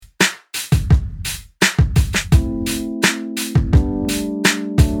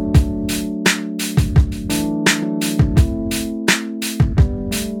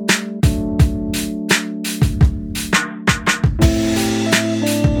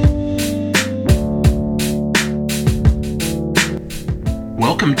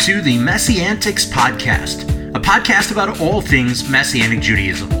welcome to the Messianics podcast, a podcast about all things Messianic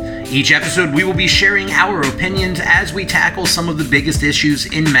Judaism. Each episode, we will be sharing our opinions as we tackle some of the biggest issues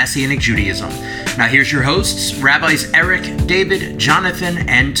in Messianic Judaism. Now, here's your hosts, Rabbis Eric, David, Jonathan,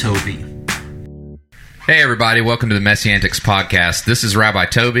 and Toby. Hey, everybody. Welcome to the Messianics podcast. This is Rabbi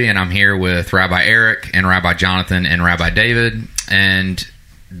Toby, and I'm here with Rabbi Eric and Rabbi Jonathan and Rabbi David. And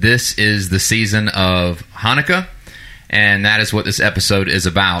this is the season of Hanukkah, and that is what this episode is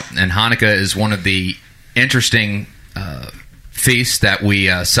about. And Hanukkah is one of the interesting feasts that we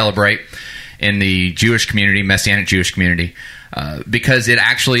celebrate in the Jewish community, Messianic Jewish community, because it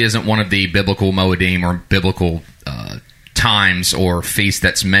actually isn't one of the biblical Moedim or biblical times or feasts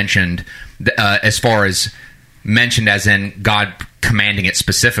that's mentioned as far as mentioned as in God commanding it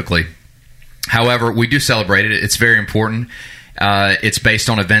specifically. However, we do celebrate it. It's very important. It's based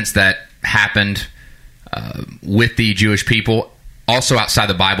on events that happened with the Jewish people, also outside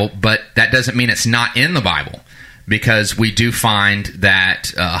the Bible, but that doesn't mean it's not in the Bible, because we do find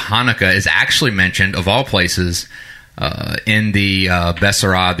that Hanukkah is actually mentioned, of all places, in the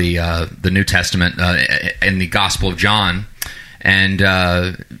Besserah, the New Testament, in the Gospel of John, and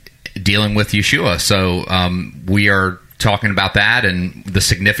dealing with Yeshua. So we are talking about that and the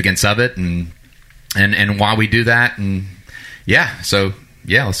significance of it, and why we do that, and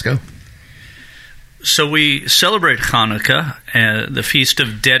let's go. So we celebrate Hanukkah, the Feast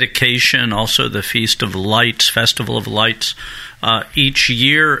of Dedication, also the Feast of Lights, Festival of Lights, each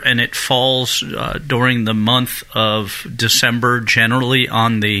year, and it falls during the month of December, generally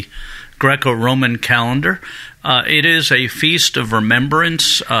on the Greco-Roman calendar. It is a feast of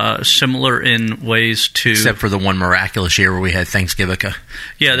remembrance, similar in ways to... Except for the one miraculous year where we had Thanksgiving.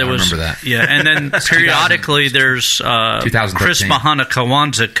 Yeah, there was... remember that. Yeah, and then periodically there's Christmas Hanukkah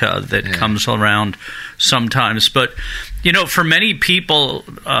Wanzika that comes around sometimes. But, you know, for many people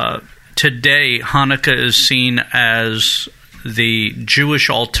today, Hanukkah is seen as the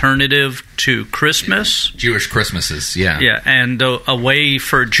Jewish alternative to Christmas. Jewish Christmases, yeah. Yeah, and a way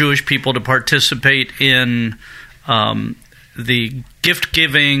for Jewish people to participate in the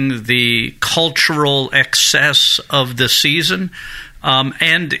gift-giving, the cultural excess of the season.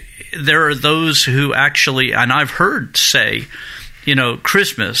 And there are those who actually, and I've heard say, you know,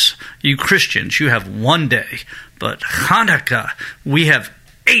 Christmas, you Christians, you have one day, but Hanukkah, we have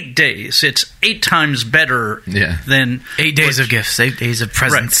 8 days. It's 8 times better than 8 days of gifts, 8 days of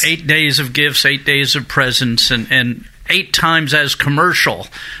presents. Right, 8 days of gifts, 8 days of presents, and 8 times as commercial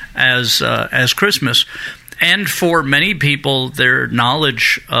as Christmas. And for many people, their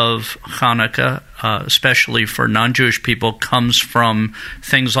knowledge of Hanukkah, especially for non-Jewish people, comes from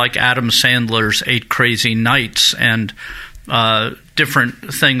things like Adam Sandler's 8 Crazy Nights and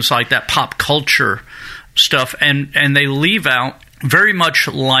different things like that, pop culture stuff. And they leave out, very much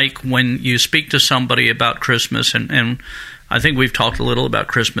like when you speak to somebody about Christmas, and I think we've talked a little about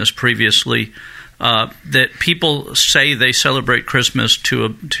Christmas previously, that people say they celebrate Christmas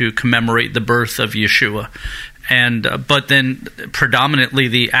to commemorate the birth of Yeshua, but then predominantly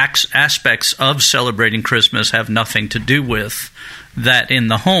the aspects of celebrating Christmas have nothing to do with that in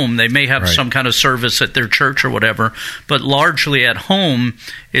the home. They may have some kind of service at their church or whatever, but largely at home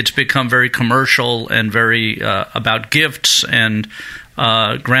it's become very commercial and very about gifts, and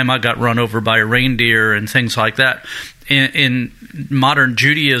grandma got run over by a reindeer and things like that. In modern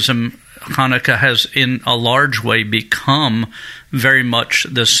Judaism, Hanukkah has in a large way become very much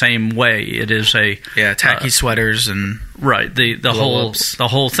the same way. It is a tacky sweaters and the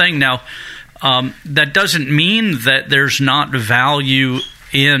whole thing. Now, that doesn't mean that there's not value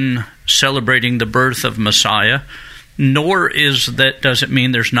in celebrating the birth of Messiah, nor doesn't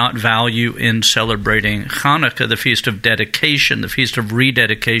mean there's not value in celebrating Hanukkah, the Feast of Dedication, the Feast of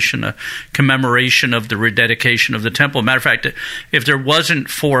Rededication, a commemoration of the rededication of the temple. Matter of fact, if there wasn't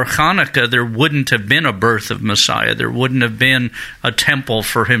for Hanukkah, there wouldn't have been a birth of Messiah. There wouldn't have been a temple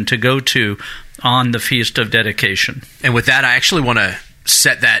for him to go to on the Feast of Dedication. And with that, I actually want to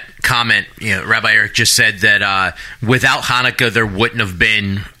set that comment. You know, Rabbi Eric just said that without Hanukkah, there wouldn't have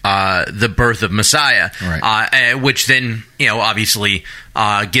been the birth of Messiah, which then, you know, obviously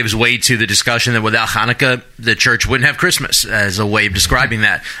gives way to the discussion that without Hanukkah, the church wouldn't have Christmas, as a way of describing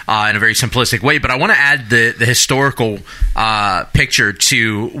that in a very simplistic way. But I want to add the historical picture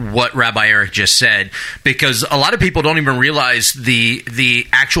to what Rabbi Eric just said, because a lot of people don't even realize the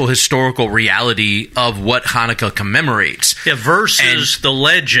actual historical reality of what Hanukkah commemorates. Yeah, versus the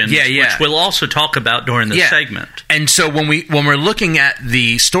legend, which we'll also talk about during the segment. And so when we're looking at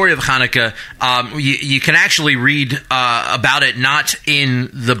the story of Hanukkah, you can actually read about it not in in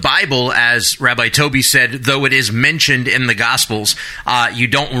the Bible, as Rabbi Toby said, though it is mentioned in the Gospels, you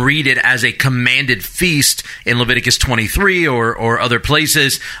don't read it as a commanded feast in Leviticus 23 or other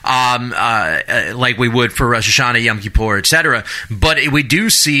places, like we would for Rosh Hashanah, Yom Kippur, etc. But we do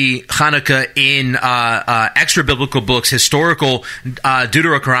see Hanukkah in extra-biblical books, historical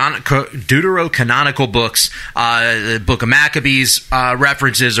deuterocanonical books. The Book of Maccabees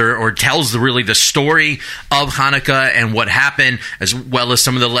references or tells really the story of Hanukkah and what happened, as well as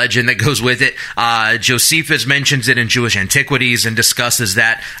some of the legend that goes with it. Josephus mentions it in Jewish Antiquities and discusses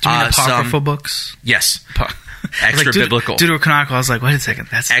that. Do you mean apocryphal books? Yes. Extra biblical. Deuterocanonical. I was like, wait a second.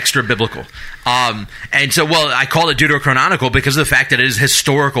 That's extra biblical. And so, I call it deuterocanonical because of the fact that it is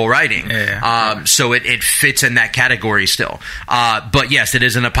historical writing. So it fits in that category still. But yes, it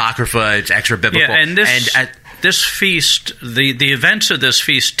is an apocrypha. It's extra biblical. Yeah, and this feast, the events of this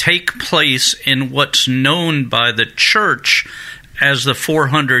feast take place in what's known by the church as the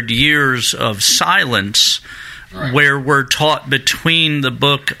 400 years of silence. Right. Where we're taught between the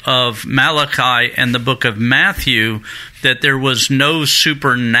book of Malachi and the book of Matthew that there was no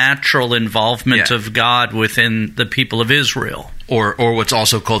supernatural involvement of God within the people of Israel. Or what's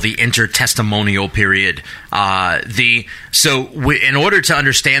also called the intertestamental period. In order to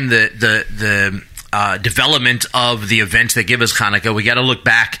understand the development of the events that give us Hanukkah, we got to look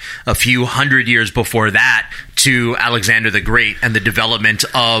back a few hundred years before that to Alexander the Great and the development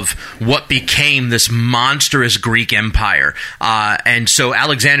of what became this monstrous Greek empire. And so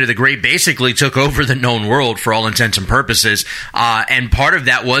Alexander the Great basically took over the known world for all intents and purposes. And part of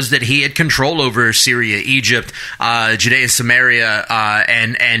that was that he had control over Syria, Egypt, Judea, Samaria,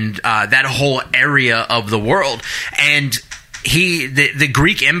 and that whole area of the world. And the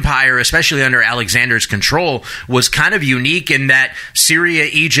Greek Empire, especially under Alexander's control, was kind of unique in that Syria,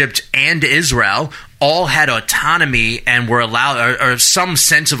 Egypt, and Israel all had autonomy and were allowed, or some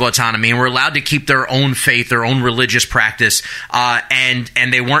sense of autonomy, and were allowed to keep their own faith, their own religious practice, and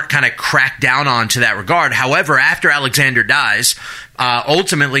they weren't kind of cracked down on to that regard. However, after Alexander dies,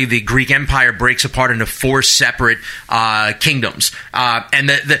 ultimately the Greek Empire breaks apart into 4 separate kingdoms, and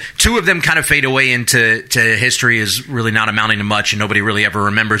the 2 of them kind of fade away into history as really not amounting to much, and nobody really ever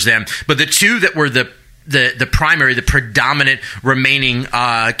remembers them. But the 2 that were the predominant remaining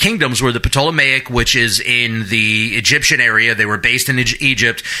kingdoms were the Ptolemaic, which is in the Egyptian area. They were based in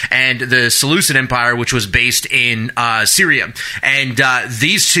Egypt, and the Seleucid Empire, which was based in Syria. And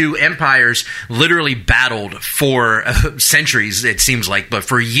these 2 empires literally battled for centuries, it seems like, but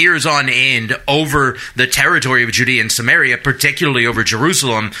for years on end over the territory of Judea and Samaria, particularly over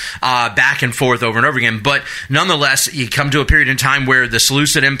Jerusalem, back and forth over and over again. But nonetheless, you come to a period in time where the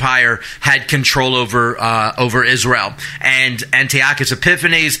Seleucid Empire had control over Israel, and Antiochus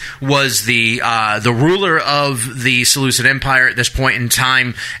Epiphanes was the ruler of the Seleucid Empire at this point in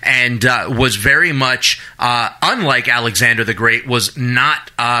time, and was very much unlike Alexander the Great, was not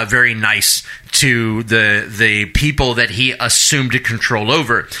very nice to the people that he assumed to control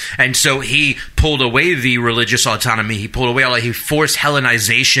over. And so he pulled away the religious autonomy. He pulled away he forced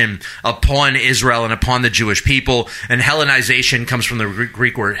Hellenization upon Israel and upon the Jewish people. And Hellenization comes from the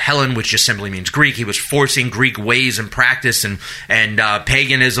Greek word Hellen, which just simply means Greek. He was forcing Greek ways and practice and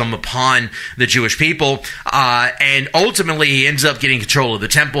paganism upon the Jewish people. And ultimately he ends up getting control of the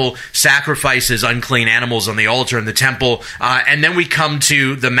temple, sacrifices unclean animals on the altar in the temple. And then we come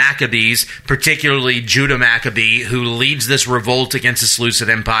to the Maccabees, particularly Judah Maccabee, who leads this revolt against the Seleucid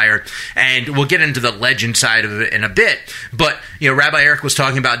Empire. And we'll get into the legend side of it in a bit. But, Rabbi Eric was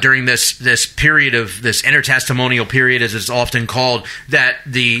talking about during this period of this intertestamental period, as it's often called, that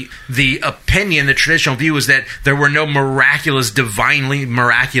the opinion, the traditional view is that there were no divinely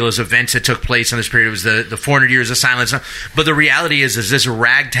miraculous events that took place in this period. It was the 400 years of silence. But the reality is this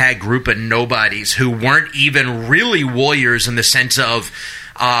ragtag group of nobodies who weren't even really warriors in the sense of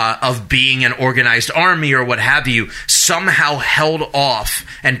being an organized army or what have you, somehow held off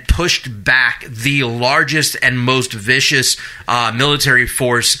and pushed back the largest and most vicious military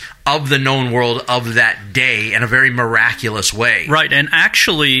force of the known world of that day in a very miraculous way. Right, and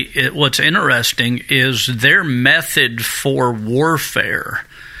actually what's interesting is their method for warfare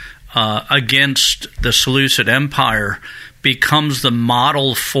against the Seleucid Empire becomes the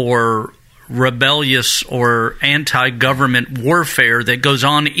model for rebellious or anti-government warfare that goes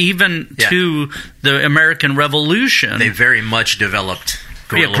on even to the American Revolution. They very much developed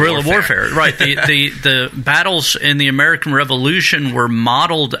guerrilla warfare. Right. The battles in the American Revolution were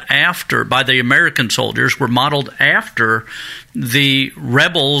modeled by the American soldiers, were modeled after the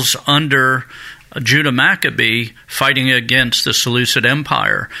rebels under Judah Maccabee fighting against the Seleucid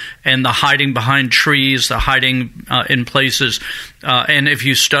Empire, and the hiding behind trees, the hiding in places. And if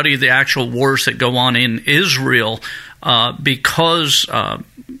you study the actual wars that go on in Israel, because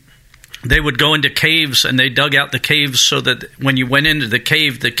they would go into caves, and they dug out the caves so that when you went into the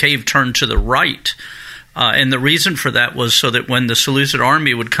cave turned to the right. And the reason for that was so that when the Seleucid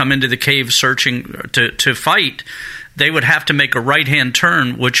army would come into the cave searching to fight, they would have to make a right-hand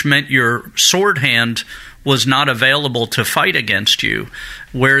turn, which meant your sword hand was not available to fight against you,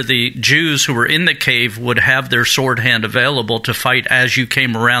 where the Jews who were in the cave would have their sword hand available to fight as you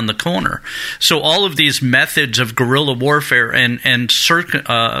came around the corner. So all of these methods of guerrilla warfare and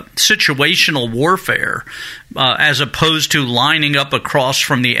situational warfare, as opposed to lining up across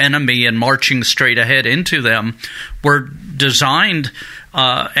from the enemy and marching straight ahead into them, were designed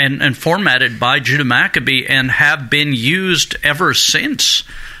and formatted by Judah Maccabee and have been used ever since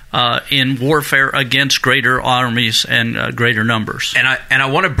in warfare against greater armies and greater numbers. And I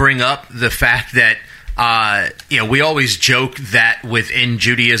want to bring up the fact that we always joke that within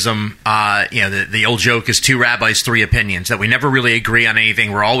Judaism, the old joke is 2 rabbis, 3 opinions, that we never really agree on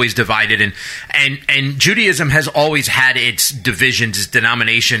anything. We're always divided. And Judaism has always had its divisions, its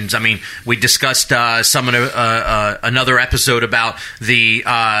denominations. I mean, we discussed some in another episode about the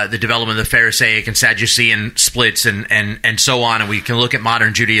development of the Pharisaic and Sadducean splits and so on. And we can look at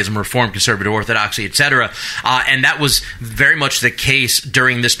modern Judaism, Reform, Conservative Orthodoxy, etc. And that was very much the case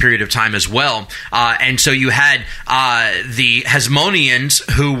during this period of time as well. And so you had the Hasmoneans,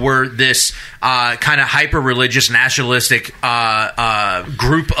 who were this kind of hyper-religious, nationalistic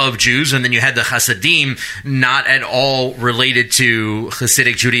group of Jews, and then you had the Hasidim, not at all related to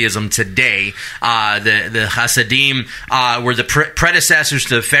Hasidic Judaism today. The Hasidim were the predecessors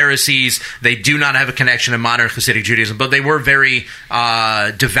to the Pharisees. They do not have a connection to modern Hasidic Judaism, but they were very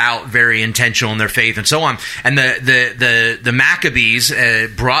devout, very intentional in their faith, and so on. And the Maccabees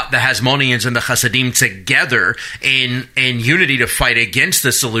brought the Hasmoneans and the Hasidim together in unity to fight against the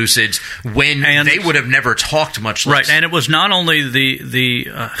Seleucids when they would have never talked, much less. Right, and it was not only the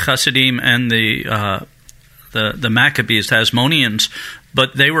Hasidim and the Maccabees, the Hasmoneans,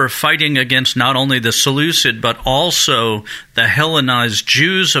 but they were fighting against not only the Seleucid, but also the Hellenized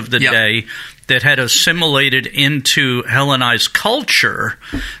Jews of the day that had assimilated into Hellenized culture.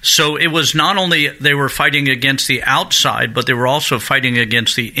 So it was not only they were fighting against the outside, but they were also fighting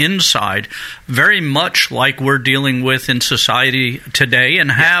against the inside, very much like we're dealing with in society today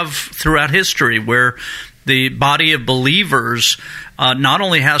and have throughout history, where the body of believers not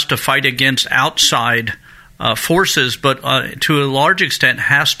only has to fight against outside forces, but to a large extent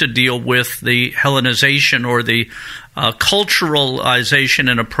has to deal with the Hellenization or the culturalization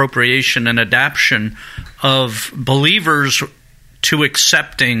and appropriation and adaptation of believers to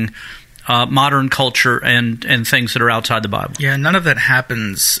accepting modern culture and things that are outside the Bible. Yeah, none of that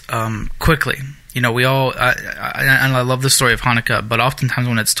happens quickly. We all, and I love the story of Hanukkah, but oftentimes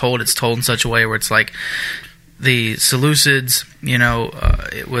when it's told in such a way where it's like the Seleucids,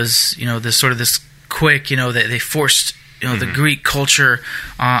 it was, this quick, they forced the Greek culture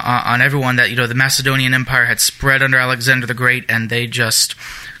on everyone, that the Macedonian Empire had spread under Alexander the Great, and they just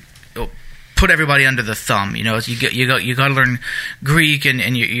put everybody under the thumb. You got to learn Greek, and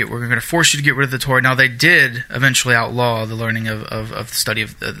we're going to force you to get rid of the Torah. Now, they did eventually outlaw the learning of the study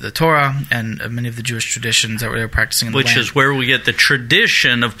of the Torah and many of the Jewish traditions that they were practicing in the land. Which is where we get the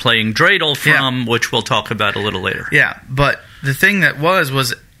tradition of playing dreidel from, which we'll talk about a little later. Yeah, but the thing that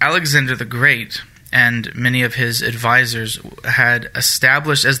was Alexander the Great and many of his advisors had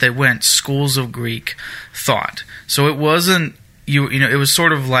established, as they went, schools of Greek thought. So it wasn't, it was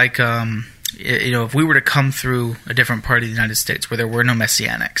sort of like, if we were to come through a different part of the United States where there were no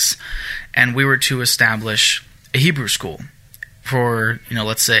Messianics, and we were to establish a Hebrew school for,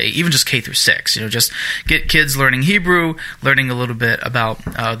 let's say, even just K through 6, just get kids learning Hebrew, learning a little bit about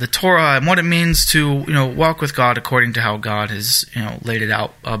the Torah and what it means to, walk with God according to how God has, laid it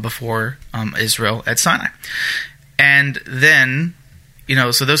out before Israel at Sinai. And then,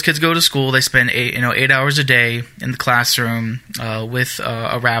 so those kids go to school, they spend 8 hours a day in the classroom with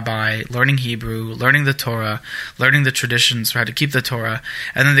a rabbi, learning Hebrew, learning the Torah, learning the traditions for how to keep the Torah,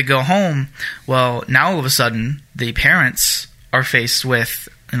 and then they go home. Well, now all of a sudden, the parents are faced with,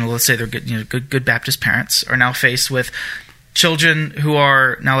 let's say they're good Baptist parents, are now faced with children who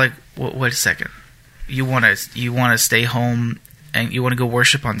are now like, wait a second, you want to stay home and you want to go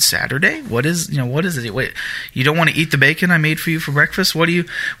worship on Saturday? What is it? Wait, you don't want to eat the bacon I made for you for breakfast? What are you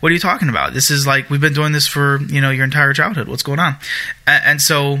talking about? This is like, we've been doing this for your entire childhood. What's going on? And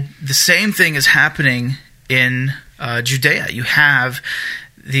so the same thing is happening in Judea. You have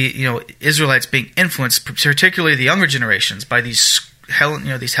the Israelites being influenced, particularly the younger generations, by these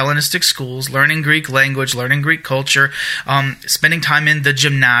these Hellenistic schools, learning Greek language, learning Greek culture, spending time in the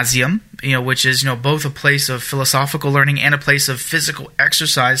gymnasium, which is both a place of philosophical learning and a place of physical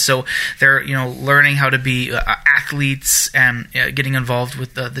exercise. So they're learning how to be athletes and getting involved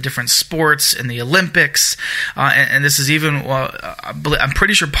with the different sports and the Olympics. And this is even I'm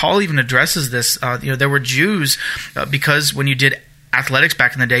pretty sure Paul even addresses this. There were Jews because when you did athletics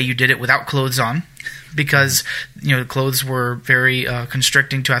back in the day, you did it without clothes on, because clothes were very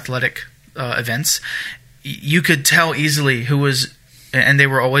constricting to athletic events. You could tell easily who was, and they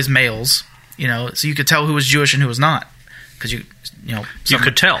were always males. So you could tell who was Jewish and who was not, because you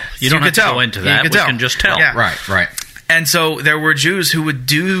could tell. You don't have to go into that. We can just tell. Yeah. Right. And so there were Jews who would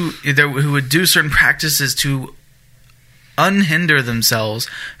do certain practices to unhinder themselves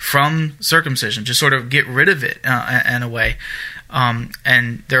from circumcision, to sort of get rid of it in a way.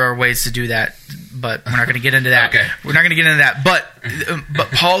 And there are ways to do that, but we're not going to get into that. Okay. We're not going to get into that.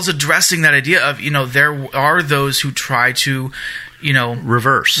 But Paul's addressing that idea of, there are those who try to,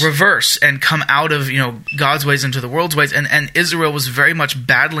 reverse and come out of, God's ways into the world's ways. And Israel was very much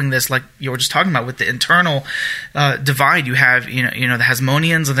battling this, like you were just talking about, with the internal divide. You have, the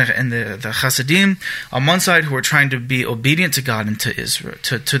Hasmoneans and the Hasidim on one side, who are trying to be obedient to God and to Israel,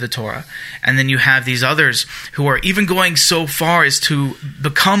 to the Torah. And then you have these others who are even going so far as to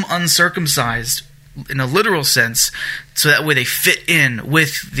become uncircumcised in a literal sense, so that way they fit in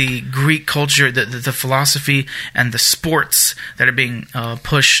with the Greek culture, the philosophy and the sports that are being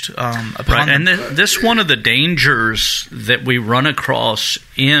pushed upon them. And this one of the dangers that we run across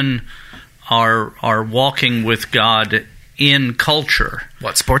in our walking with God in culture.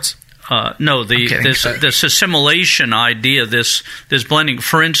 What, sports? No, this assimilation idea, this blending.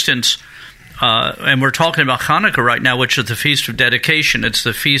 For instance, and we're talking about Hanukkah right now, which is the Feast of Dedication. It's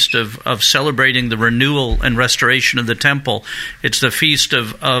the feast of celebrating the renewal and restoration of the temple. It's the feast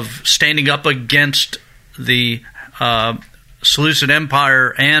of standing up against the Seleucid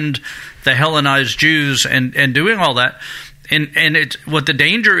Empire and the Hellenized Jews and doing all that. And what the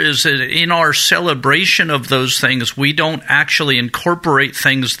danger is that in our celebration of those things, we don't actually incorporate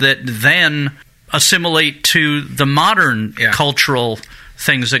things that then assimilate to the modern cultural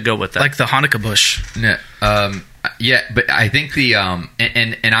things that go with that, like the Hanukkah bush. No, but I think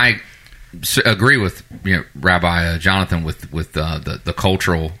and I agree with Rabbi Jonathan with the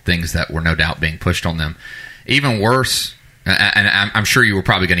cultural things that were no doubt being pushed on them. Even worse, and I'm sure you were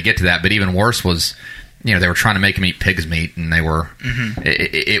probably going to get to that, but even worse was they were trying to make him eat pig's meat, and they were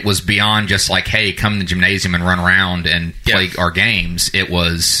it was beyond just like, hey, come to the gymnasium and run around and play our games. It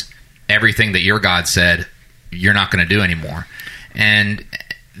was everything that your God said you're not going to do anymore. And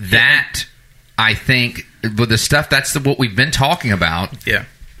that, I think, but the stuff, that's what we've been talking about. Yeah,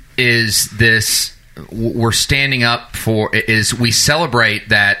 is this, we're standing up for, is we celebrate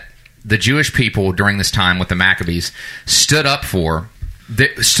that the Jewish people during this time with the Maccabees stood up for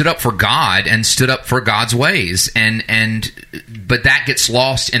God and stood up for God's ways, but that gets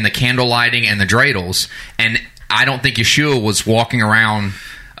lost in the candle lighting and the dreidels. And I don't think Yeshua was walking around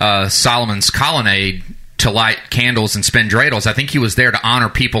Solomon's colonnade to light candles and spin dreidels. I think he was there to honor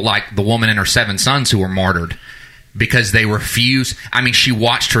people like the woman and her 7 sons who were martyred because they refused. I mean, she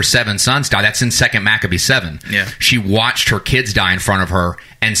watched her 7 sons die. That's in 2 Maccabees 7. Yeah. She watched her kids die in front of her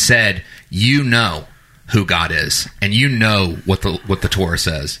and said, you know who God is, and you know what the Torah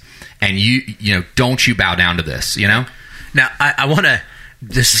says, and you don't you bow down to this, Now, I want to.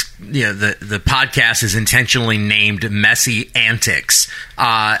 The podcast is intentionally named Messy Antics,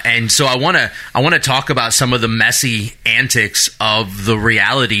 and so I want to talk about some of the messy antics of the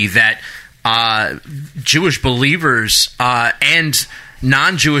reality that Jewish believers and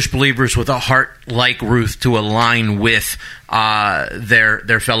non-Jewish believers with a heart like Ruth to align with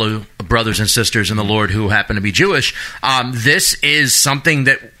their fellow brothers and sisters in the Lord who happen to be Jewish. This is something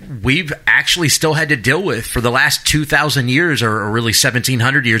that we've actually still had to deal with for the last 2,000 years, or really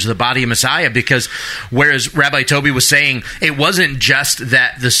 1,700 years of the body of Messiah, because whereas Rabbi Toby was saying it wasn't just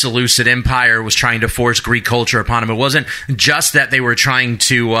that the Seleucid Empire was trying to force Greek culture upon him, it wasn't just that they were trying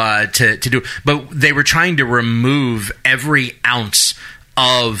to do, but they were trying to remove every ounce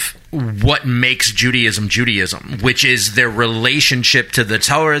of what makes Judaism, which is their relationship to the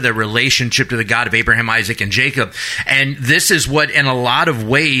Torah, their relationship to the God of Abraham, Isaac, and Jacob. And this is what, in a lot of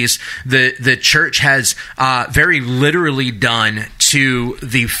ways, the church has very literally done to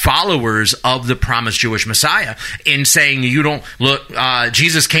the followers of the promised Jewish Messiah in saying, you don't look,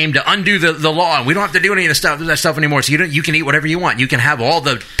 Jesus came to undo the law, and we don't have to do any of that stuff anymore. So you can eat whatever you want. You can have all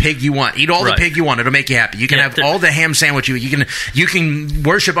the pig you want. Eat all the pig you want. It'll make you happy. You can have all the ham sandwich you can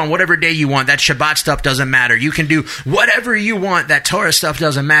worship on whatever day you want. That Shabbat stuff doesn't matter. You can do whatever you want. That Torah stuff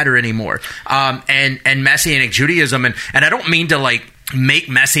doesn't matter anymore. And Messianic Judaism, and I don't mean to make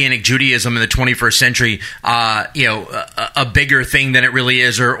Messianic Judaism in the 21st century, a bigger thing than it really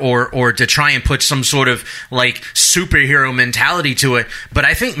is, or to try and put some sort of superhero mentality to it. But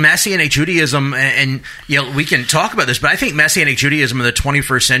I think Messianic Judaism, and we can talk about this, but I think Messianic Judaism in the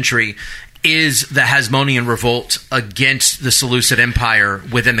 21st century is the Hasmonean revolt against the Seleucid Empire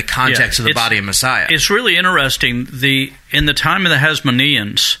within the context of the body of Messiah. It's really interesting. In the time of the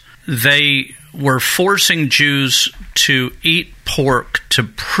Hasmoneans, they were forcing Jews to eat pork to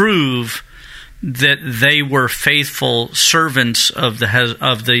prove that they were faithful servants of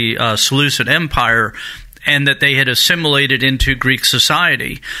the Seleucid Empire, and that they had assimilated into Greek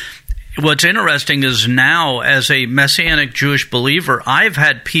society. What's interesting is now, as a Messianic Jewish believer, I've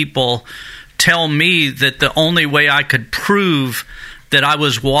had people tell me that the only way I could prove that I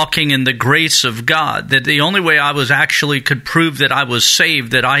was walking in the grace of God, that the only way I could prove that I was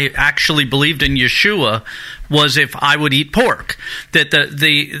saved, that I actually believed in Yeshua, was if I would eat pork. That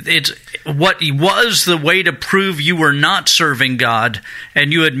it's what was the way to prove you were not serving God,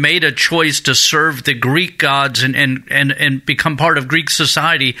 and you had made a choice to serve the Greek gods and become part of Greek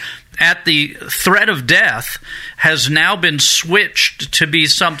society at the threat of death, has now been switched to be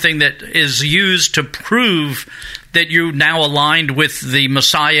something that is used to prove that you're now aligned with the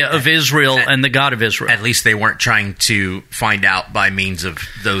Messiah of Israel and the God of Israel. At least they weren't trying to find out by means of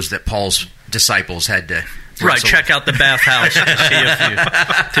those that Paul's disciples had to check out the bathhouse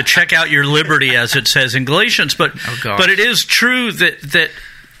to see to check out your liberty, as it says in Galatians. But it is true that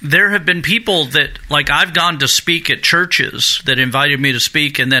there have been people that, I've gone to speak at churches that invited me to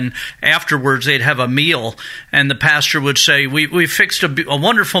speak, and then afterwards they'd have a meal, and the pastor would say, we fixed a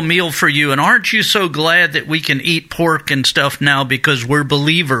wonderful meal for you, and aren't you so glad that we can eat pork and stuff now because we're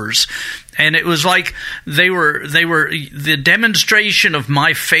believers? And it was like they were the demonstration of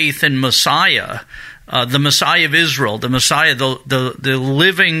my faith in Messiah, the Messiah of Israel, the Messiah, the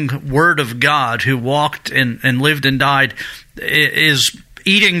living Word of God who walked and lived and died, is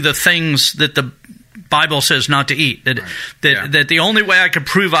eating the things that the Bible says not to eat. That the only way I could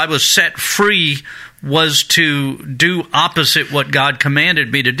prove I was set free was to do opposite what God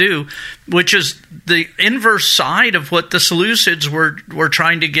commanded me to do, which is the inverse side of what the Seleucids were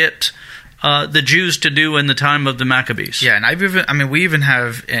trying to get the Jews to do in the time of the Maccabees. Yeah, and we even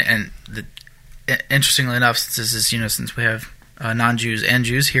have, interestingly enough, since we have non-Jews and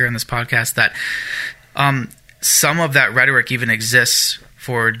Jews here on this podcast, that some of that rhetoric even exists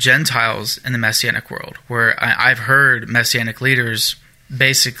for Gentiles in the Messianic world, where I've heard Messianic leaders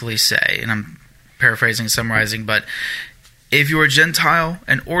basically say, and I'm paraphrasing, summarizing, but if you're a Gentile,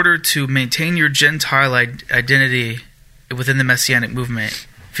 in order to maintain your Gentile identity within the Messianic movement,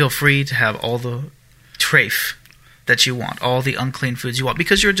 feel free to have all the treif that you want, all the unclean foods you want,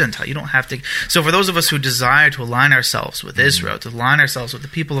 because you're a Gentile. You don't have to. So for those of us who desire to align ourselves with Israel, to align ourselves with the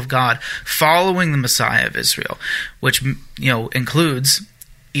people of God, following the Messiah of Israel, which includes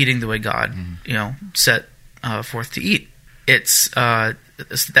eating the way God set forth to eat, it's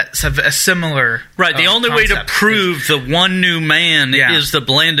that's a similar the only way to prove the one new man is the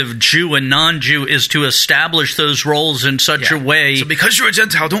blend of Jew and non-Jew is to establish those roles in such a way. So because you're a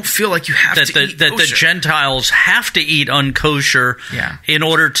Gentile, don't feel like you have to eat that kosher. The Gentiles have to eat unkosher in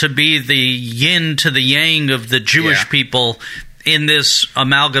order to be the yin to the yang of the Jewish people in this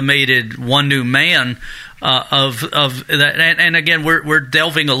amalgamated one new man. Of that, and again, we're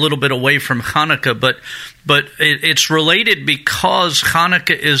delving a little bit away from Hanukkah, but it's related because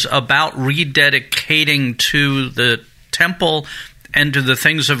Hanukkah is about rededicating to the temple and to the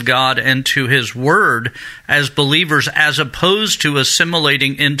things of God and to His Word as believers, as opposed to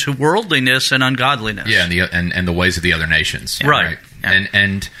assimilating into worldliness and ungodliness. Yeah, and the ways of the other nations. Right.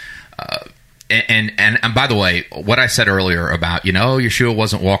 And by the way, what I said earlier about, Yeshua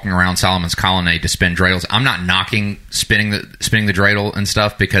wasn't walking around Solomon's colonnade to spin dreidels. I'm not knocking spinning the dreidel and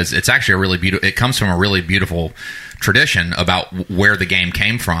stuff, because it's actually a really beautiful. It comes from a really beautiful tradition about where the game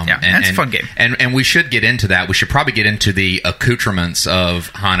came from. Yeah, and it's a fun game. And we should get into that. We should probably get into the accoutrements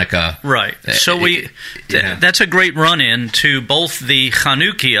of Hanukkah. Right. So that's a great run-in to both the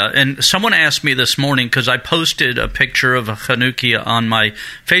Hanukkah. And someone asked me this morning, because I posted a picture of a Hanukkah on my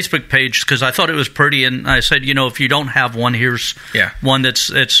Facebook page, because I thought it was pretty. And I said, if you don't have one, here's one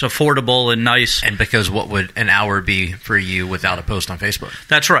that's affordable and nice. And because what would an hour be for you without a post on Facebook?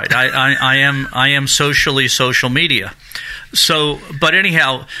 That's right. I am social media. So, but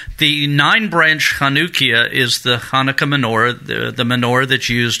anyhow, the 9-branch Hanukkah is the Hanukkah menorah, the menorah that's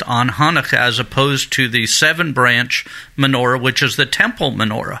used on Hanukkah, as opposed to the 7-branch menorah, which is the temple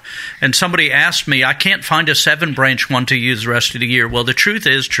menorah. And somebody asked me, I can't find a 7-branch one to use the rest of the year. Well, the truth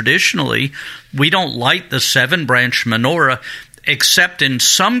is, traditionally, we don't light the 7-branch menorah except in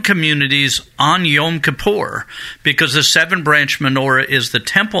some communities on Yom Kippur, because the 7-branch menorah is the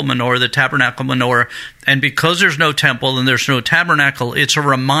temple menorah, the tabernacle menorah, and because there's no temple and there's no tabernacle, it's a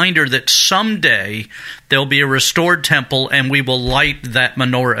reminder that someday there'll be a restored temple and we will light that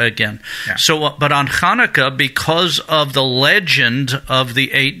menorah again. Yeah. So, but on Hanukkah, because of the legend of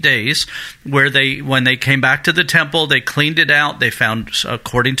the 8 days, where when they came back to the temple, they cleaned it out. They found,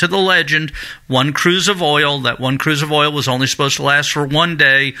 according to the legend, 1 cruse of oil. That 1 cruse of oil was only supposed to last for 1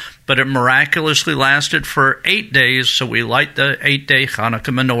 day, but it miraculously lasted for 8 days. So we light the 8-day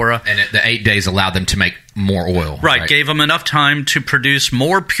Hanukkah menorah. And the 8 days allowed them to make more oil. Right, gave them enough time to produce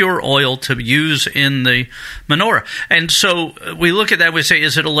more pure oil to use in the menorah. And so we look at that, we say,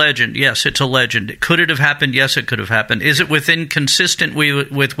 is it a legend? Yes, it's a legend. Could it have happened? Yes, it could have happened. Is it consistent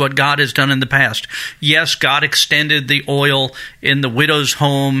with what God has done in the past? Yes, God extended the oil in the widow's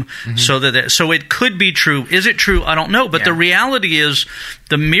home so it could be true. Is it true? I don't know. But the reality is,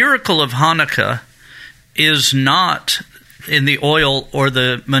 the miracle of Hanukkah is not in the oil or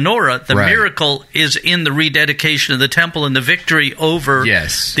the menorah. The miracle is in the rededication of the temple and the victory over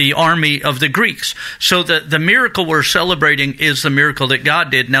the army of the Greeks. So the miracle we're celebrating is the miracle that God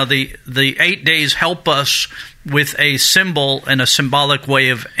did. Now, the 8 days help us with a symbol and a symbolic way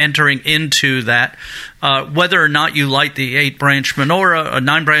of entering into that. Whether or not you light the 8-branch menorah, a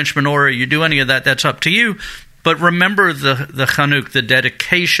 9-branch menorah, you do any of that, that's up to you. But remember the Chanukah, the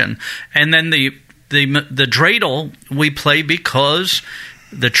dedication. And then the dreidel we play because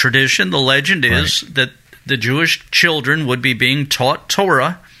the tradition, the legend is that the Jewish children would be being taught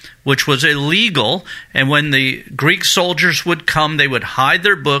Torah, which was illegal, and when the Greek soldiers would come, they would hide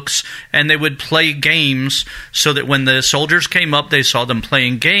their books and they would play games, so that when the soldiers came up, they saw them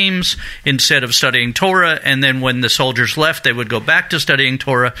playing games instead of studying Torah, and then when the soldiers left, they would go back to studying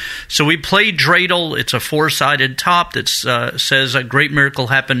Torah. So we play dreidel. It's a 4-sided top that says a great miracle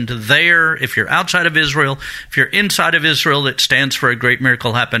happened there if you're outside of Israel. If you're inside of Israel, it stands for a great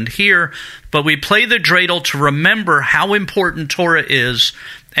miracle happened here. But we play the dreidel to remember how important Torah is,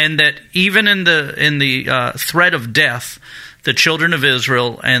 and that even in the threat of death, the children of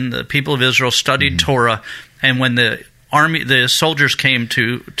Israel and the people of Israel studied Torah. And when the soldiers came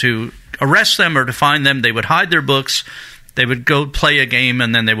to arrest them or to find them, they would hide their books. They would go play a game,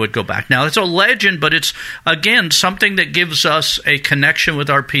 and then they would go back. Now, it's a legend, but it's, again, something that gives us a connection with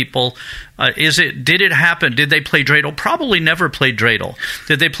our people. Did it happen? Did they play dreidel? Probably never played dreidel.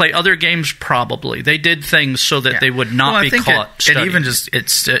 Did they play other games? Probably. They did things so that they would not be caught studying. It even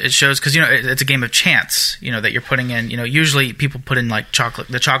it shows, because it's a game of chance. That you're putting in. Usually people put in like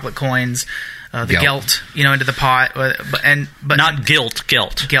the chocolate coins. The gelt, into the pot, but not guilt.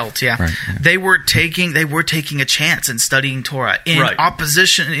 Gelt, yeah. Right, yeah. They were taking a chance in studying Torah in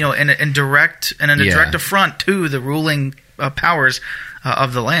opposition, in direct affront to the ruling powers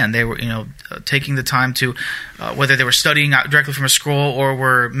of the land. They were, taking the time to, whether they were studying out directly from a scroll or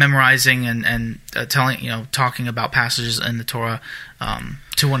were memorizing and talking about passages in the Torah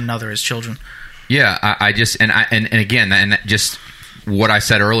to one another as children. Yeah, I just again just. What I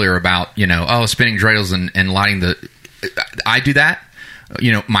said earlier about, spinning dreidels and lighting I do that.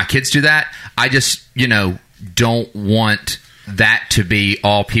 My kids do that. I just, don't want that to be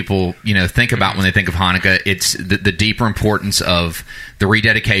all people, think about when they think of Hanukkah. It's the deeper importance of the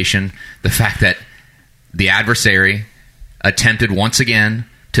rededication, the fact that the adversary attempted once again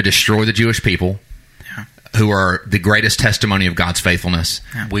to destroy the Jewish people, who are the greatest testimony of God's faithfulness.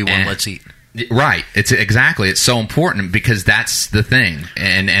 Yeah. We won, let's eat. Right. It's so important, because that's the thing,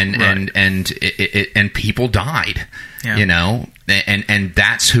 and people died, and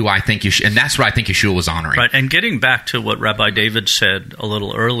that's who I think and that's what I think Yeshua was honoring. Right. And getting back to what Rabbi David said a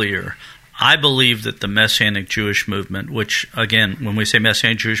little earlier, I believe that the Messianic Jewish movement, which, again, when we say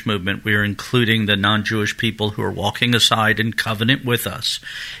Messianic Jewish movement, we are including the non-Jewish people who are walking aside in covenant with us,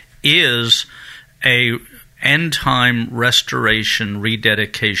 is a end-time restoration,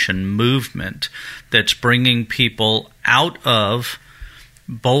 rededication movement that's bringing people out of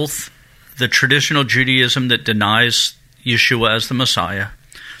both the traditional Judaism that denies Yeshua as the Messiah,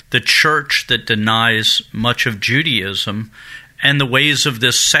 the church that denies much of Judaism, and the ways of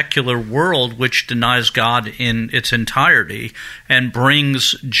this secular world which denies God in its entirety, and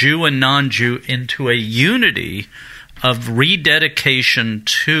brings Jew and non-Jew into a unity of rededication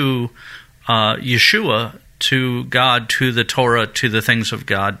to Yeshua, to God, to the Torah, to the things of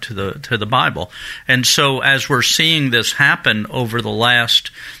God, to the Bible. And so as we're seeing this happen over the last,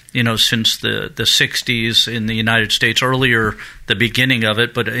 since the 60s in the United States, earlier the beginning of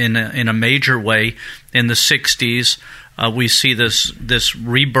it, but in a major way in the 60s, we see this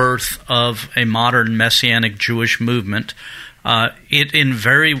rebirth of a modern Messianic Jewish movement. It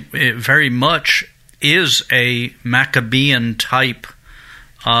very much is a Maccabean type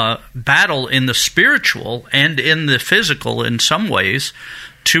battle in the spiritual and in the physical in some ways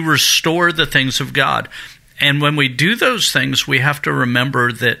to restore the things of God. And when we do those things, we have to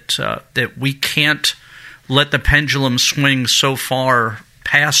remember that we can't let the pendulum swing so far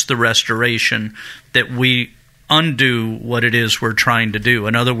past the restoration that we undo what it is we're trying to do.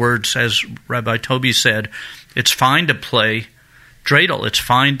 In other words, as Rabbi Toby said, it's fine to play dreidel, it's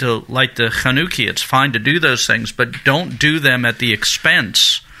fine to light the Hanukkah, it's fine to do those things, but don't do them at the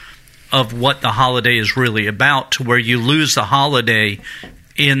expense of what the holiday is really about, to where you lose the holiday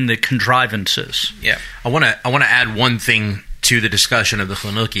in the contrivances. Yeah, I want to add one thing to the discussion of the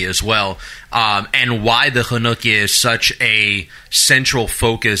Hanukkah as well, and why the Hanukkah is such a central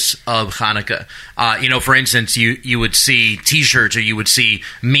focus of Hanukkah. For instance, you would see T-shirts, or you would see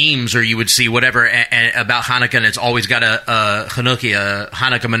memes, or you would see whatever about Hanukkah, and it's always got a Hanukkah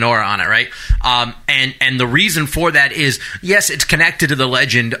menorah on it, right? And the reason for that is, yes, it's connected to the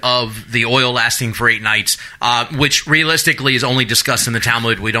legend of the oil lasting for 8 nights, which realistically is only discussed in the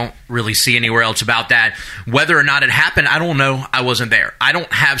Talmud. We don't really see anywhere else about that. Whether or not it happened, I don't know. I wasn't there. I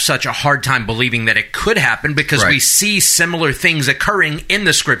don't have such a hard time believing that it could happen, because we see similar things occurring in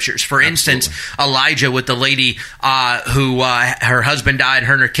the scriptures. For instance, Elijah with the lady who her husband died,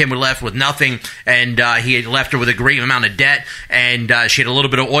 her and her kid were left with nothing, and he had left her with a great amount of debt, and she had a little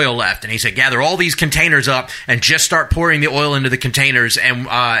bit of oil left. And he said, gather all these containers up and just start pouring the oil into the containers,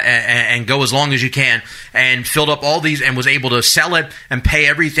 and go as long as you can. And filled up all these, and was able to sell it and pay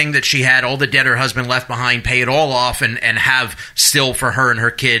everything that she had, all the debt her husband left behind, pay it all off, and have still for her and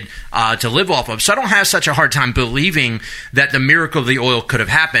her kid to live off of. So I don't have such a hard time believing that the miracle of the oil could have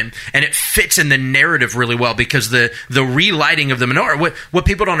happened, and it fits in the narrative really well, because the relighting of the menorah, what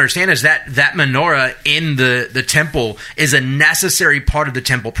people don't understand is that menorah in the temple is a necessary part of the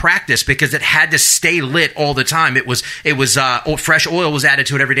temple practice, because it had to stay lit all the time. It was fresh oil was added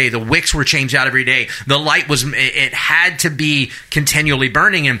to it every day. The wicks were changed out every day. The light it had to be continually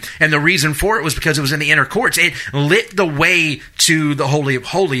burning, and the reason for it was because it was in the inner courts. It lit the way to the Holy of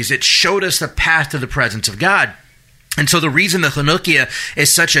Holies. It showed us the path to the presence of God. And so the reason the Hanukkah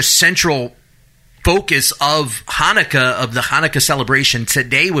is such a central focus of Hanukkah, of the Hanukkah celebration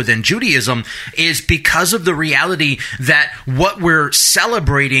today within Judaism, is because of the reality that what we're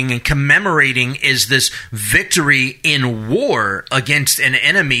celebrating and commemorating is this victory in war against an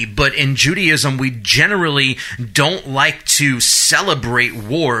enemy. But in Judaism, we generally don't like to celebrate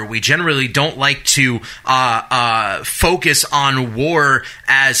war. We generally don't like to focus on war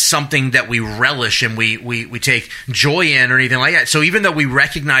as something that we relish and we take joy in or anything like that. So even though we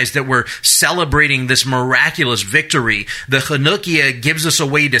recognize that we're celebrating this miraculous victory, the Hanukkah gives us a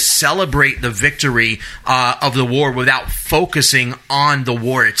way to celebrate the victory of the war without focusing on the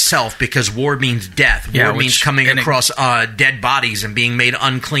war itself, because war means death. War means coming across dead bodies and being made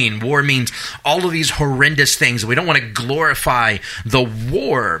unclean. War means all of these horrendous things. We don't want to glorify the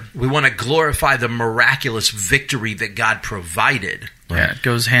war. We want to glorify the miraculous victory that God provided. Yeah, it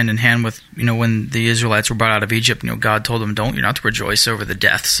goes hand in hand with, when the Israelites were brought out of Egypt, God told them, you're not to rejoice over the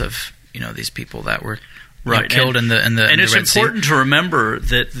deaths of these people that were killed in the and it's Red important Sea. To remember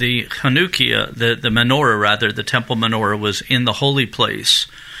that the Hanukkah, the menorah rather, the temple menorah, was in the holy place,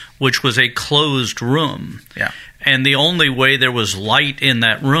 which was a closed room. Yeah. And the only way there was light in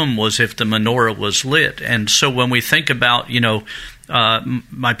that room was if the menorah was lit. And so when we think about,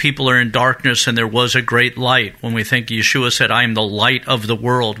 my people are in darkness and there was a great light, when we think Yeshua said, I am the light of the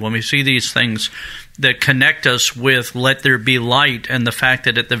world, when we see these things, that connect us with let there be light, and the fact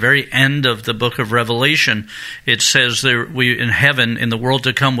that at the very end of the book of Revelation it says we in heaven, in the world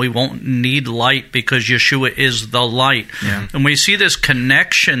to come, we won't need light because Yeshua is the light. And we see this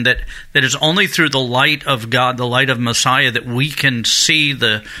connection that is only through the light of God, the light of Messiah, that we can see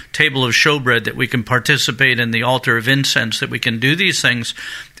the table of showbread, that we can participate in the altar of incense, that we can do these things.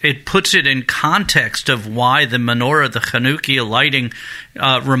 It puts it in context of why the menorah, the Hanukkah lighting,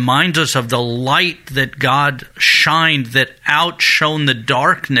 reminds us of the light that God shined that outshone the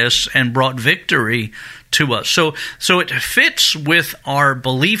darkness and brought victory to us. So it fits with our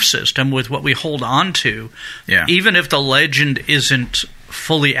belief system, with what we hold on to, even if the legend isn't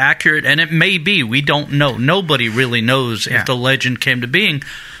fully accurate, and it may be. We don't know. Nobody really knows if the legend came to being.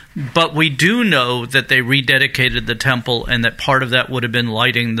 But we do know that they rededicated the temple, and that part of that would have been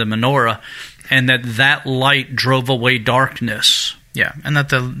lighting the menorah, and that light drove away darkness. Yeah, and that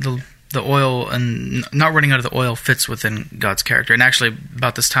the oil and not running out of the oil fits within God's character. And actually,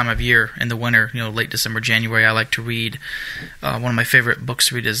 about this time of year in the winter, late December, January, I like to read. One of my favorite books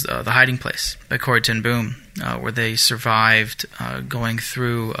to read is The Hiding Place by Corrie ten Boom, where they survived going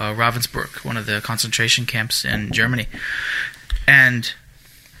through Ravensbrück, one of the concentration camps in Germany, and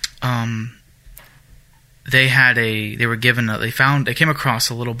they came across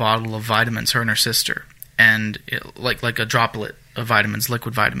a little bottle of vitamins, her and her sister, and like a droplet of vitamins,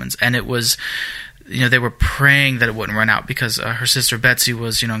 liquid vitamins, and it was, they were praying that it wouldn't run out because her sister Betsy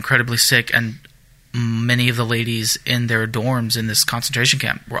was, incredibly sick, and many of the ladies in their dorms in this concentration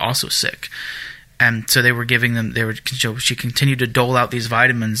camp were also sick. And so they were giving them. She continued to dole out these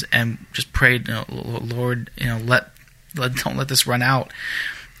vitamins and just prayed, Lord, don't let this run out.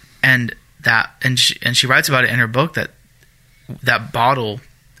 And she writes about it in her book that bottle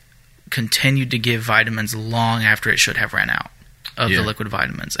continued to give vitamins long after it should have ran out of the liquid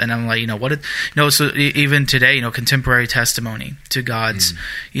vitamins. And I'm like, so even today, contemporary testimony to God's,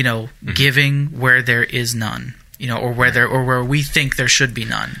 giving where there is none, or where we think there should be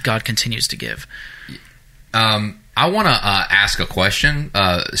none, God continues to give. I want to ask a question,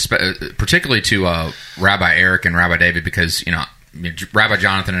 particularly to Rabbi Eric and Rabbi David, because Rabbi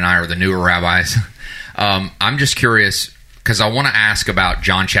Jonathan and I are the newer rabbis. I'm just curious because I want to ask about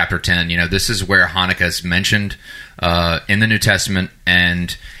John chapter 10. This is where Hanukkah is mentioned in the New Testament,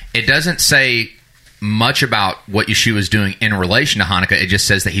 and it doesn't say much about what Yeshua is doing in relation to Hanukkah. It just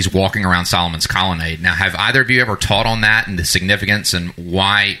says that he's walking around Solomon's colonnade. Now, have either of you ever taught on that and the significance and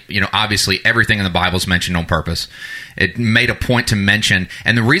why, obviously everything in the Bible is mentioned on purpose. It made a point to mention,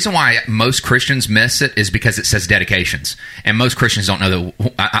 and the reason why most Christians miss it is because it says dedications. And most Christians don't know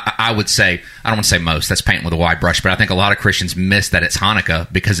that, I would say, I don't want to say most, that's painting with a wide brush, but I think a lot of Christians miss that it's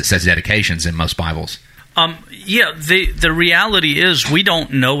Hanukkah because it says dedications in most Bibles. The reality is we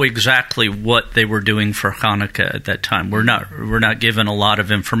don't know exactly what they were doing for Hanukkah at that time. We're not given a lot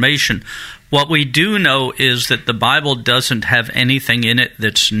of information. What we do know is that the Bible doesn't have anything in it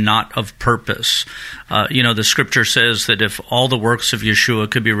that's not of purpose. The Scripture says that if all the works of Yeshua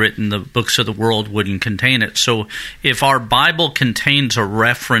could be written, the books of the world wouldn't contain it. So if our Bible contains a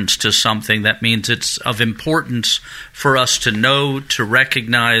reference to something, that means it's of importance for us to know, to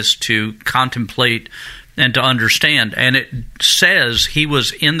recognize, to contemplate, and to understand. And it says he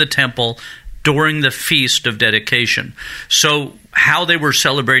was in the temple during the Feast of Dedication. So how they were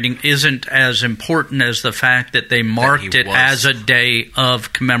celebrating isn't as important as the fact that they marked it as a day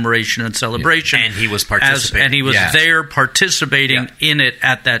of commemoration and celebration. And he was participating. And he was there participating in it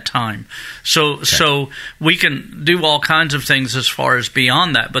at that time. So we can do all kinds of things as far as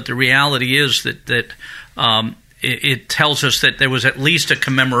beyond that, but the reality is that it tells us that there was at least a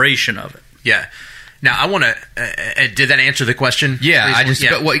commemoration of it. Yeah. Now, I want to. Did that answer the question? Yeah, I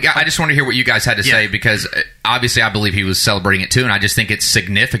just want to hear what you guys had to say, because obviously I believe he was celebrating it too, and I just think it's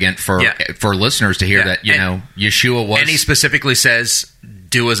significant for listeners to hear that Yeshua was. And he specifically says,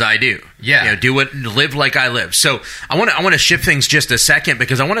 "Do as I do." Yeah, live like I live. So I want to shift things just a second,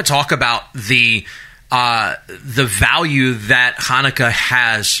 because I want to talk about the value that Hanukkah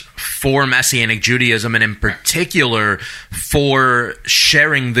has for Messianic Judaism, and in particular for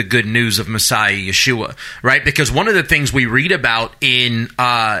sharing the good news of Messiah Yeshua, right? Because one of the things we read about in,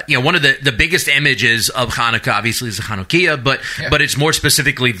 one of the biggest images of Hanukkah, obviously, is the Hanukkah, but it's more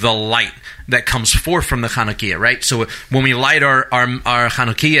specifically the light that comes forth from the Hanukkah, right? So when we light our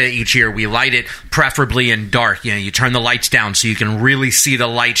Hanukkah each year, we light it preferably in dark. You turn the lights down so you can really see the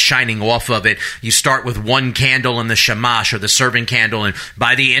light shining off of it. You start with one candle in the shamash, or the serving candle, and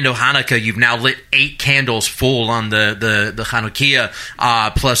by the end of Hanukkah, you've now lit 8 candles full on the Hanukkah,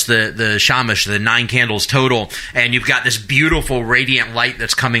 plus the Shamash, the 9 candles total, and you've got this beautiful radiant light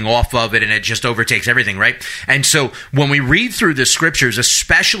that's coming off of it, and it just overtakes everything, right? And so when we read through the scriptures,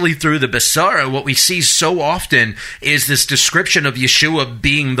 especially through the Besara, what we see so often is this description of Yeshua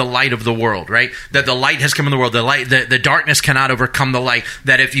being the light of the world, right? That the light has come in the world, the darkness cannot overcome the light,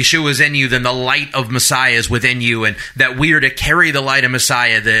 that if Yeshua is in you, then the light of Messiah is within you, and that we are to carry the light of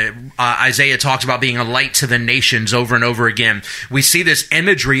Messiah. Isaiah talks about being a light to the nations over and over again. We see this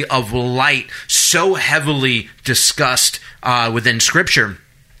imagery of light so heavily discussed within Scripture.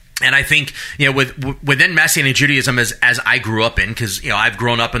 And I think, within Messianic Judaism, as I grew up in, because, I've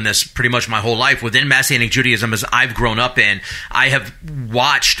grown up in this pretty much my whole life, within Messianic Judaism, as I've grown up in, I have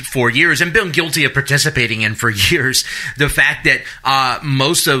watched for years and been guilty of participating in for years, the fact that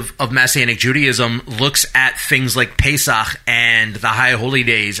most of Messianic Judaism looks at things like Pesach and the High Holy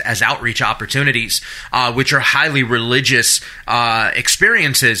Days as outreach opportunities, which are highly religious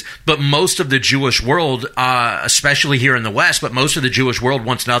experiences. But most of the Jewish world, especially here in the West, but most of the Jewish world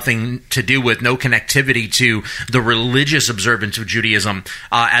wants nothing to do with, no connectivity to the religious observance of Judaism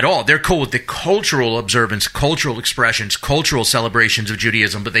at all. They're cool with the cultural observance, cultural expressions, cultural celebrations of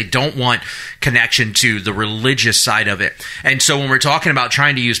Judaism, but they don't want connection to the religious side of it. And so when we're talking about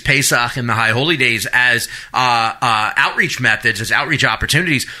trying to use Pesach and the High Holy Days as outreach methods, as outreach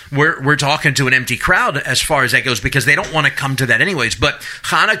opportunities, we're talking to an empty crowd as far as that goes, because they don't want to come to that anyways. But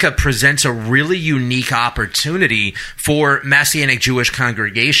Hanukkah presents a really unique opportunity for Messianic Jewish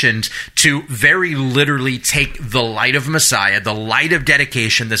congregations to very literally take the light of Messiah, the light of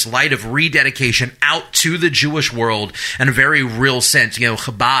dedication, this light of rededication out to the Jewish world in a very real sense.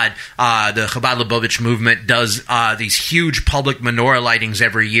 Chabad, the Chabad Lubavitch movement does these huge public menorah lightings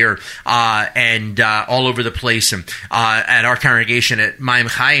every year, and all over the place. And at our congregation at Mayim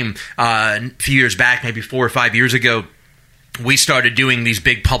Chaim, a few years back, maybe 4 or 5 years ago, we started doing these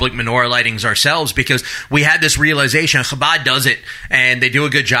big public menorah lightings ourselves, because we had this realization. Chabad does it, and they do a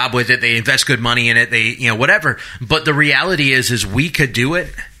good job with it. They invest good money in it. They, whatever. But the reality is we could do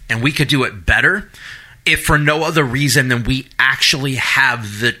it, and we could do it better, if for no other reason than we actually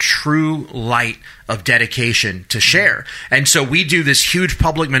have the true light of dedication to share. And so we do this huge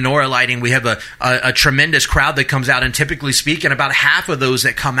public menorah lighting. We have a tremendous crowd that comes out, and typically speaking, about half of those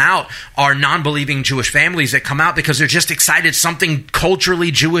that come out are non-believing Jewish families that come out because they're just excited something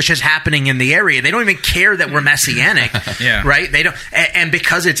culturally Jewish is happening in the area. They don't even care that we're Messianic, right? They don't, and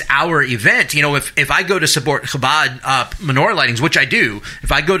because it's our event, if I go to support Chabad menorah lightings, which I do,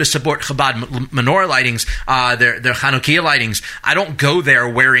 if I go to support Chabad menorah lightings, their Hanukkah lightings, I don't go there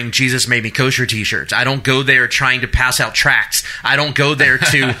wearing Jesus Made Me Kosher t-shirts. I don't go there trying to pass out tracts. I don't go there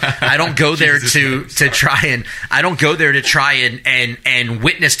to try and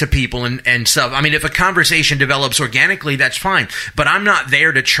witness to people and stuff. I mean, if a conversation develops organically, that's fine. But I'm not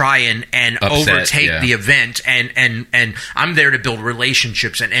there to try and overtake the event, and I'm there to build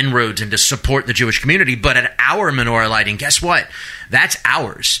relationships and inroads and to support the Jewish community. But at our menorah lighting, guess what? That's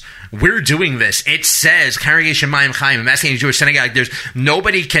ours. We're doing this. It says Congregation Mayim Chaim, Messianic Jewish Synagogue. There's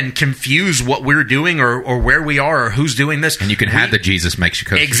nobody can confuse what we're doing or where we are or who's doing this. And you can have the Jesus Makes You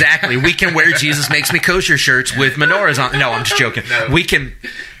Kosher. Exactly. We can wear Jesus Makes Me Kosher shirts with menorahs on. No, I'm just joking. No. We can.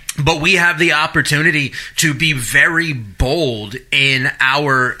 But we have the opportunity to be very bold in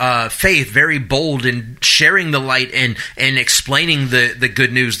our faith, very bold in sharing the light and explaining the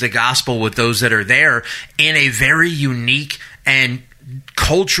good news, the gospel, with those that are there in a very unique and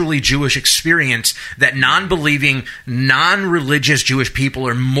culturally Jewish experience that non-believing, non-religious Jewish people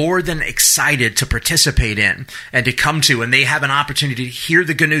are more than excited to participate in and to come to, and they have an opportunity to hear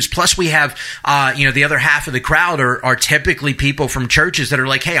the good news. Plus, we have, the other half of the crowd are typically people from churches that are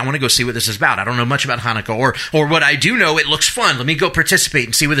like, hey, I want to go see what this is about. I don't know much about Hanukkah, or what I do know, it looks fun. Let me go participate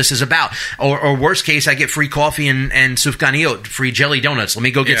and see what this is about. Or worst case, I get free coffee and sufganiot, free jelly donuts. Let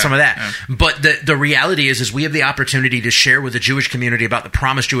me go get some of that. Yeah. But the reality is we have the opportunity to share with the Jewish community about the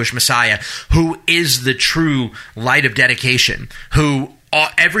promised Jewish Messiah, who is the true light of dedication, who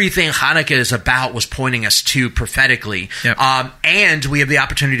everything Hanukkah is about was pointing us to prophetically. Yep. And we have the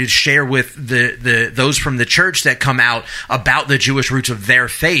opportunity to share with those from the church that come out about the Jewish roots of their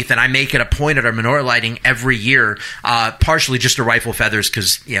faith. And I make it a point at our menorah lighting every year, partially just to rifle feathers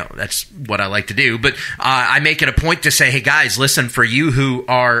because, that's what I like to do. But I make it a point to say, hey, guys, listen, for you who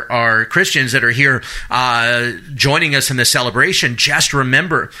are Christians that are here joining us in this celebration, just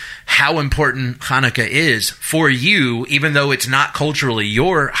remember how important Hanukkah is for you, even though it's not culturally family,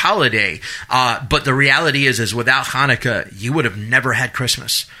 your holiday. But the reality is without Hanukkah, you would have never had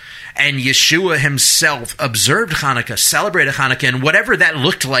Christmas. And Yeshua himself observed Hanukkah, celebrated Hanukkah, and whatever that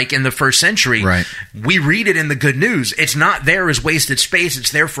looked like in the first century, we read it in the Good News. It's not there as wasted space.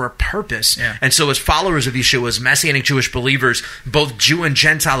 It's there for a purpose. Yeah. And so as followers of Yeshua, as Messianic Jewish believers, both Jew and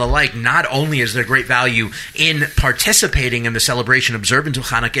Gentile alike, not only is there great value in participating in the celebration, observance of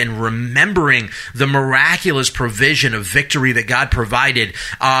Hanukkah, and remembering the miraculous provision of victory that God provided,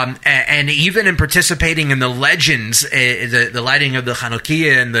 and even in participating in the legends, the lighting of the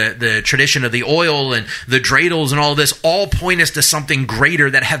Hanukkah and the tradition of the oil and the dreidels and all this all point us to something greater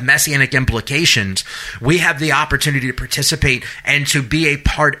that have messianic implications. We have the opportunity to participate and to be a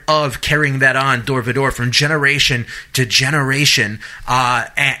part of carrying that on door to door from generation to generation,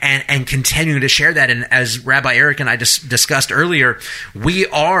 and continuing to share that. And as Rabbi Eric and I discussed earlier, we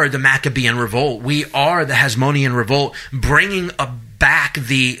are the Maccabean revolt. We are the Hasmonean revolt, bringing back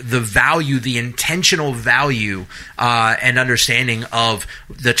the value, the intentional value and understanding of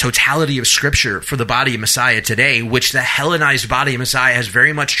the totality of Scripture for the body of Messiah today, which the Hellenized body of Messiah has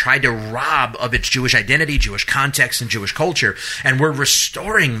very much tried to rob of its Jewish identity, Jewish context, and Jewish culture. And we're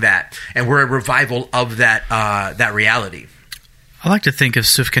restoring that, and we're a revival of that reality. I like to think of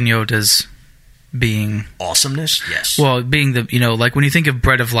Sufganiyot as being awesomeness. Yes. Well, being the, like when you think of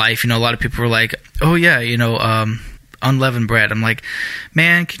bread of life, a lot of people are like, oh yeah, unleavened bread. I'm like,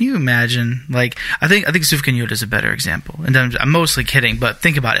 man, can you imagine? Like, I think Sufganiyot is a better example. And I'm mostly kidding, but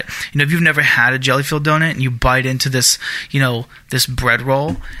think about it. If you've never had a jelly-filled donut and you bite into this, this bread roll,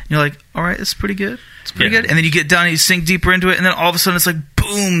 and you're like, all right, it's pretty good. It's pretty good. And then you get down and you sink deeper into it, and then all of a sudden it's like,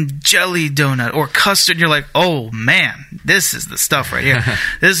 boom, jelly donut or custard. And you're like, oh man, this is the stuff right here.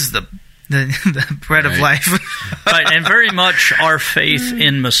 This is the bread of life. Right, and very much our faith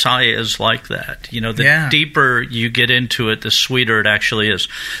in Messiah is like that. The deeper you get into it, the sweeter it actually is.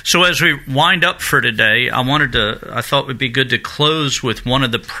 So as we wind up for today, I thought it would be good to close with one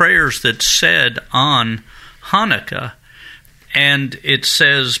of the prayers that's said on Hanukkah. And it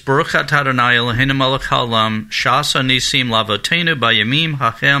says, Baruch atah Adonai Eloheinu melech haolam, sha'asa nisim lavotenu bayamim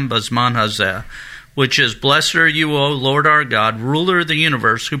hachem bazman hazeh, which is, blessed are you, O Lord our God, ruler of the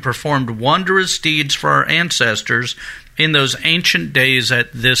universe, who performed wondrous deeds for our ancestors in those ancient days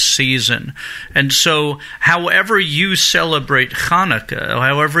at this season. And so, however you celebrate Hanukkah,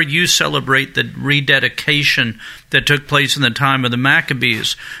 however you celebrate the rededication that took place in the time of the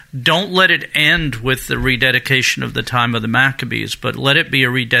Maccabees, don't let it end with the rededication of the time of the Maccabees, but let it be a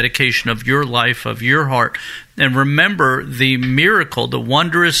rededication of your life, of your heart. And remember the miracle, the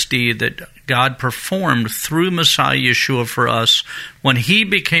wondrous deed that God performed through Messiah Yeshua for us when He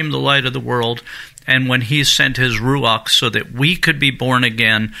became the light of the world and when He sent His Ruach so that we could be born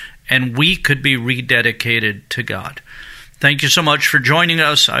again and we could be rededicated to God. Thank you so much for joining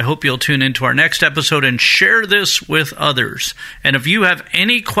us. I hope you'll tune into our next episode and share this with others. And if you have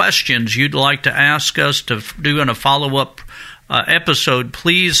any questions you'd like to ask us to do in a follow-up episode,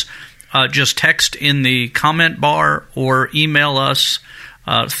 please just text in the comment bar or email us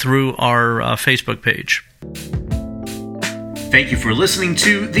through our Facebook page. Thank you for listening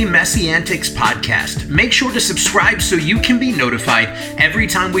to the Messianics podcast. Make sure to subscribe so you can be notified every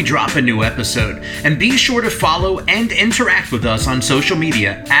time we drop a new episode. And be sure to follow and interact with us on social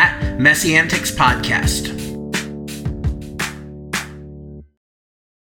media at Messianics Podcast.